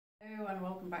and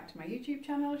welcome back to my YouTube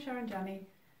channel, Janney.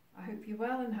 I hope you're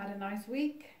well and had a nice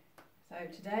week. So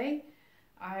today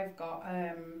I've got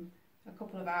a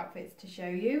couple of outfits to show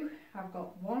you. I've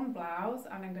got one blouse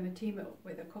and I'm going to team it up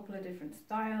with a couple of different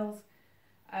styles,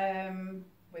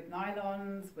 with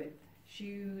nylons, with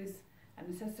shoes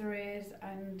and accessories,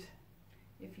 and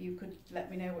if you could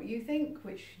let me know what you think,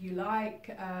 which you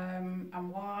like and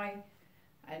why.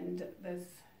 And there's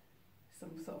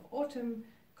some sort of autumn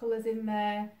colours in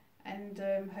there, and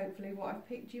hopefully what I've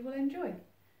picked you will enjoy.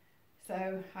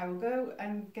 So I will go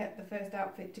and get the first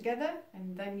outfit together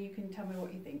and then you can tell me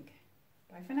what you think.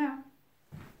 Bye for now.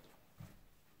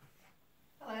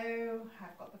 Hello,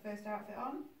 I've got the first outfit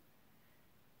on.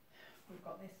 We've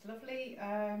got this lovely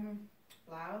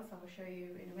blouse, I will show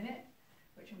you in a minute,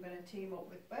 which I'm going to team up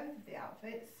with both of the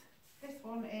outfits. This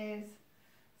one is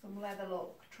some leather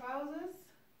look trousers,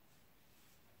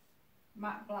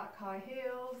 matte black high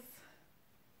heels,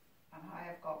 and I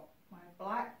have got my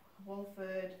black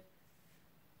Wolford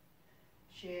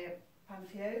sheer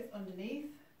pantyhose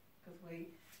underneath because we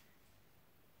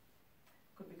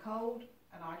could be cold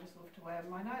and I just love to wear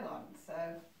my nylon, so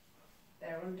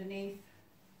they're underneath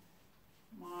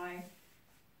my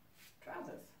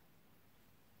trousers.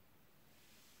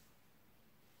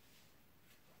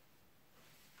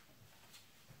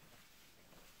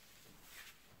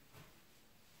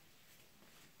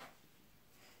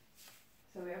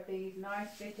 So we have these nice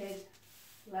fitted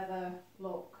leather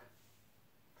look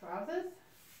trousers.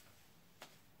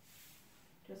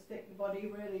 Just fit the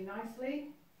body really nicely.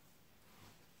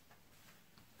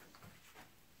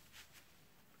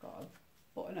 Got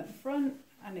a button at the front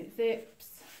and it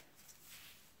zips.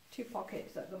 Two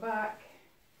pockets at the back.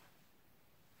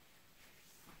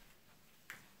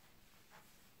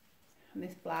 And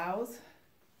this blouse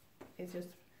is just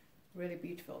really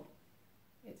beautiful.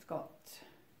 It's got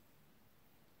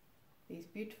these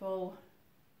beautiful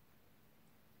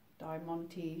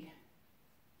diamante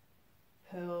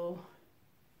pearl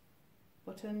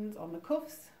buttons on the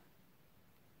cuffs,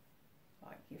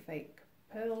 like your fake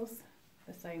pearls.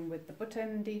 The same with the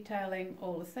button detailing,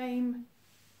 all the same.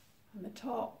 And the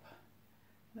top,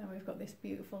 and then we've got this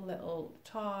beautiful little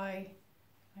tie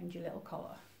and your little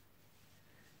collar.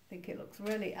 I think it looks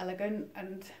really elegant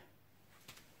and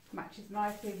matches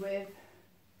nicely with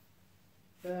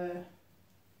the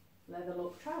leather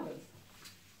look trousers.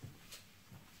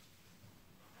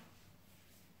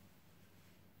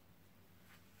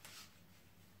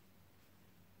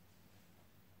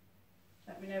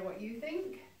 Let me know what you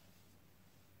think.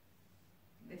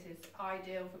 This is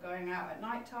ideal for going out at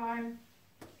night time,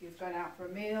 if you was going out for a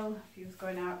meal, if you was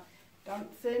going out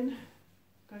dancing,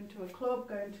 going to a club,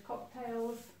 going to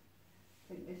cocktails.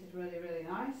 I think this is really, really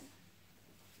nice.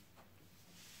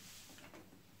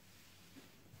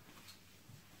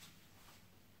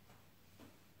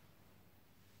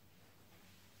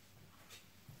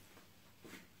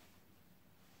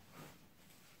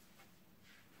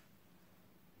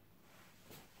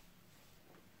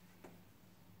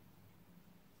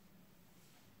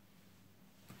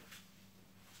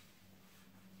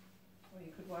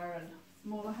 You could wear a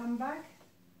smaller handbag.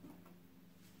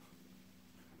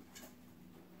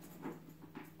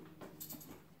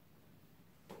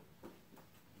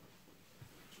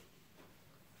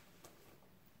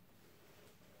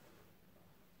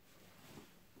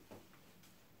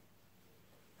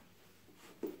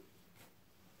 You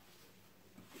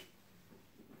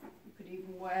could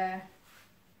even wear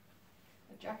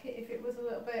a jacket if it was a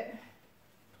little bit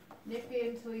nippy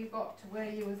until you got to where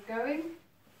you was going.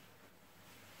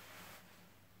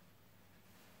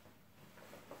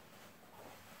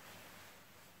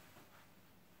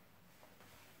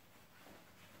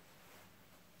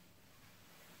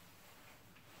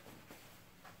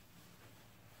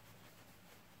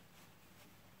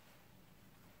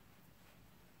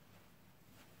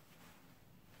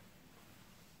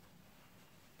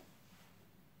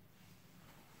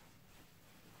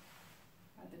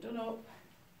 Either done up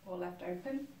or left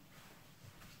open.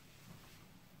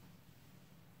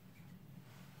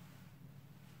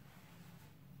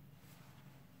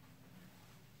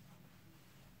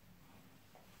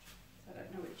 So I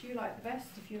don't know which you like the best,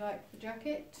 if you like the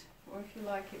jacket or if you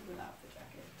like it without the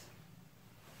jacket.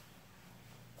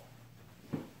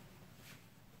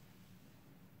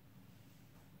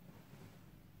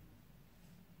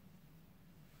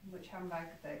 Which handbag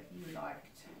that you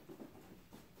liked.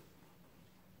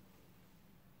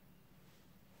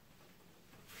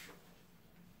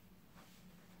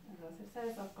 As it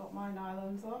says, I've got my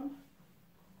nylons on,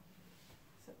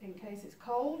 so in case it's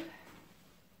cold.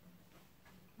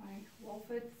 My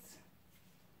Wolfords.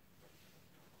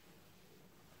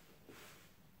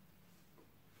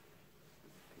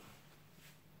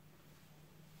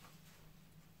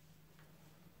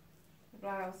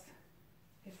 blouse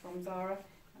is from Zara,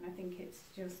 and I think it's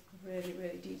just really,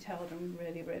 really detailed and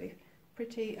really, really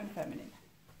pretty and feminine.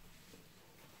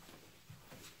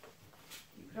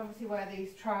 You could obviously wear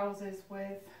these trousers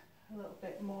with a little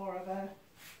bit more of a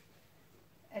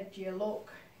edgier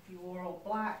look if you wore all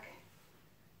black,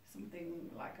 something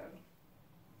like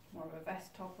a more of a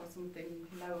vest top or something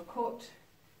lower cut.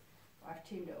 I've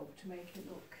teamed it up to make it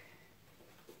look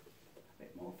a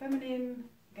bit more feminine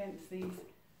against these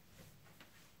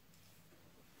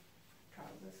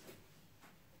trousers.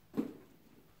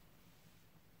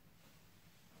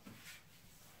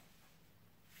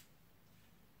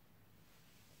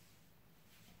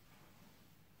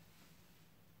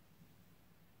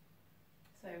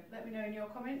 So let me know in your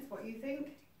comments what you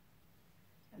think,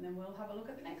 and then we'll have a look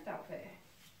at the next outfit.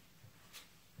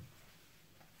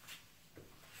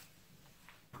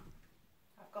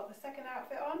 I've got the second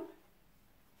outfit on,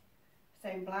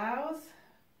 same blouse.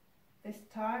 This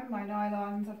time my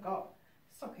nylons, I've got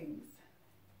stockings.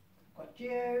 I've got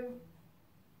geo,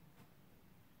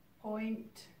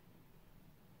 point,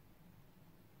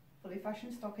 fully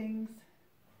fashioned stockings,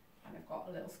 and I've got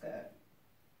a little skirt.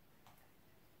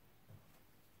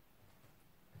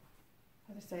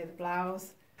 As I say, the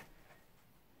blouse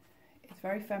is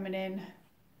very feminine,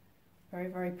 very,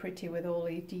 very pretty with all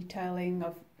the detailing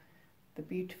of the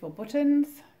beautiful buttons.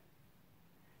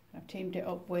 I've teamed it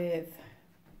up with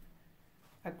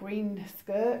a green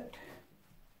skirt,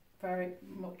 very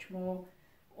much more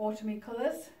autumny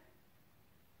colours.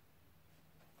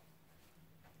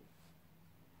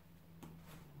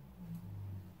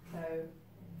 So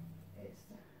it's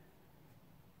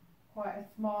quite a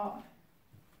smart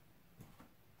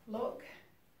look.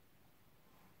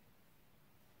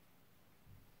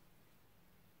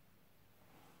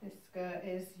 This skirt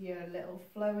is your little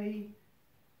flowy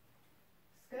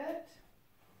skirt.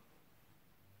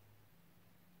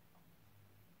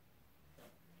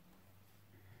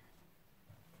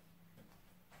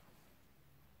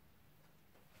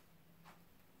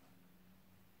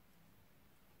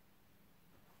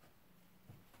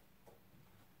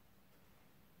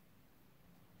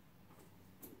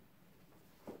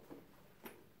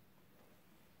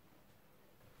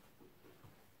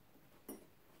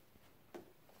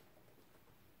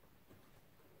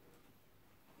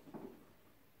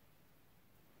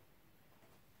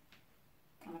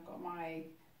 My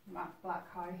matte black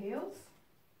high heels.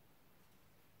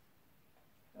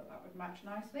 Thought that would match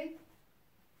nicely.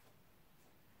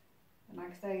 And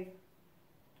like I say,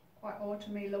 quite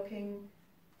autumny looking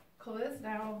colours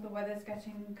now the weather's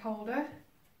getting colder.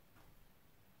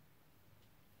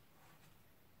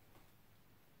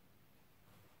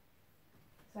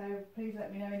 So please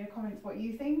let me know in your comments what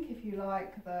you think, if you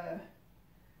like the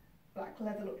black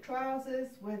leather look trousers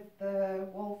with the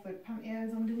Wolford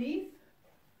Pantyhose underneath,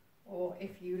 or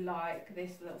if you like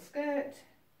this little skirt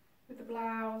with the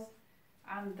blouse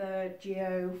and the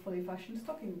geo fully fashioned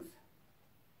stockings.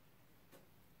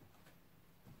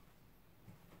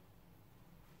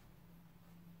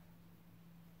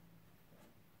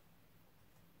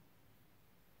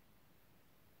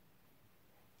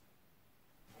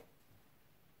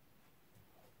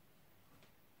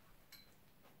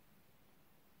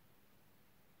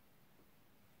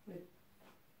 With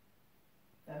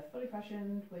the fully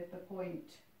fashioned with the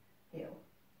point heel.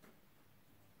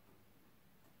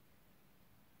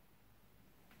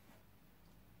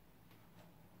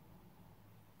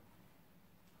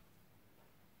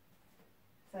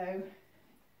 So if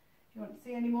you want to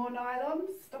see any more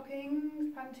nylons,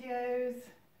 stockings, pantyhose,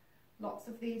 lots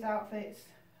of these outfits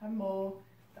and more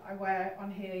that I wear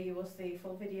on here, you will see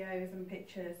full videos and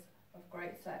pictures of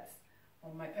great sets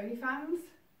on my OnlyFans.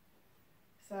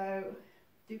 So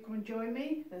do come and join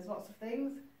me. There's lots of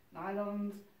things,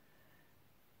 nylons,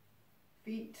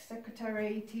 feet,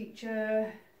 secretary,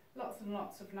 teacher, lots and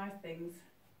lots of nice things,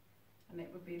 and it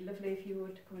would be lovely if you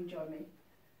would come and join me.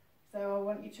 So I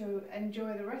want you to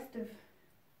enjoy the rest of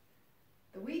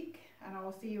the week, and I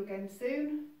will see you again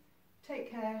soon.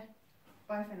 Take care.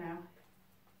 Bye for now.